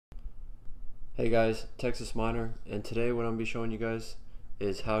Hey guys, Texas Miner, and today what I'm going to be showing you guys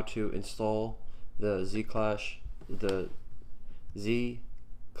is how to install the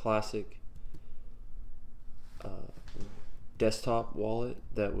zClassic desktop wallet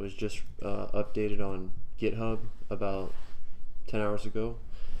that was just updated on GitHub about 10 hours ago.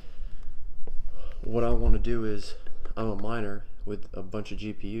 What I want to do is, I'm a miner with a bunch of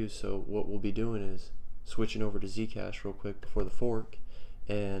GPUs, so what we'll be doing is switching over to Zcash real quick before the fork.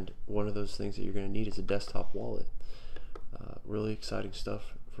 And one of those things that you're going to need is a desktop wallet. Really exciting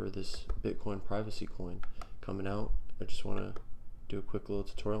stuff for this Bitcoin privacy coin coming out. I just want to do a quick little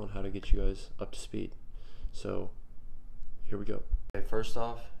tutorial on how to get you guys up to speed. So here we go. Okay, first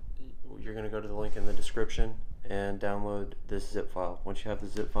off, you're going to go to the link in the description and download this zip file. Once you have the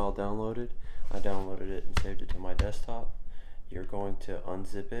zip file downloaded, I downloaded it and saved it to my desktop. You're going to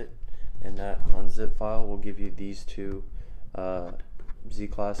unzip it, and that unzip file will give you these two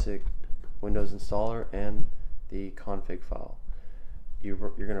zClassic Windows installer and the config file. You're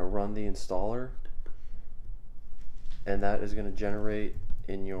going to run the installer, and that is going to generate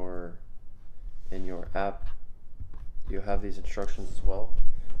in your app. You have these instructions as well,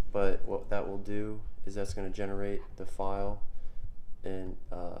 but what that will do is that's going to generate the file in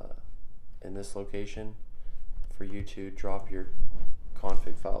this location for you to drop your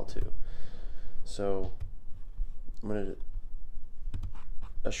config file to. So I'm going to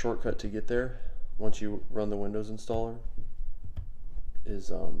a shortcut to get there once you run the Windows installer is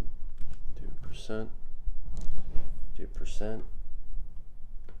do percent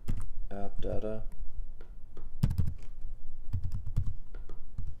app data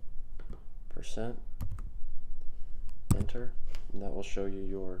percent enter, and that will show you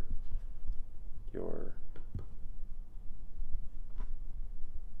your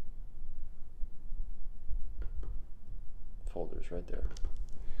folders right there.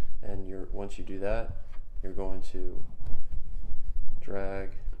 And once you do that, you're going to drag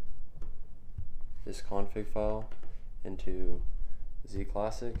this config file into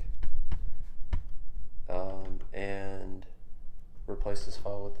zClassic and replace this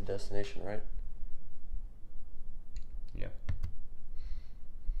file with the destination, right? Yep.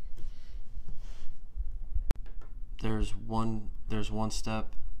 There's one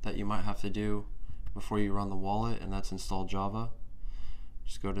step that you might have to do before you run the wallet, and that's install Java.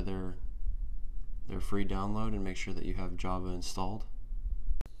 Just go to their free download and make sure that you have Java installed.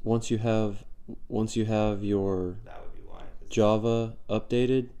 Once you have your Java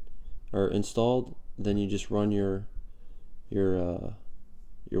updated or installed, then you just run your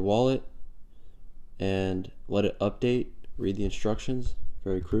wallet and let it update. Read the instructions,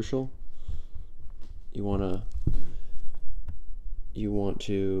 very crucial. You want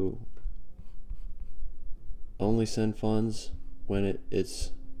to only send funds when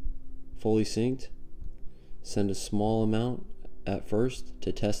it's fully synced. Send a small amount at first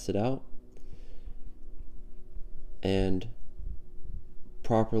to test it out, and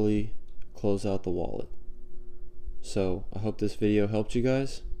properly close out the wallet. So I hope this video helped you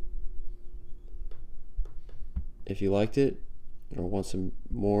guys. If you liked it or want some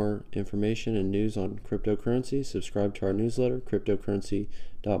more information and news on cryptocurrency, subscribe to our newsletter,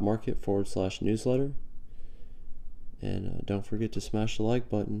 cryptocurrency.market/newsletter. And don't forget to smash the like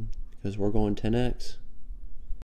button, because we're going 10x.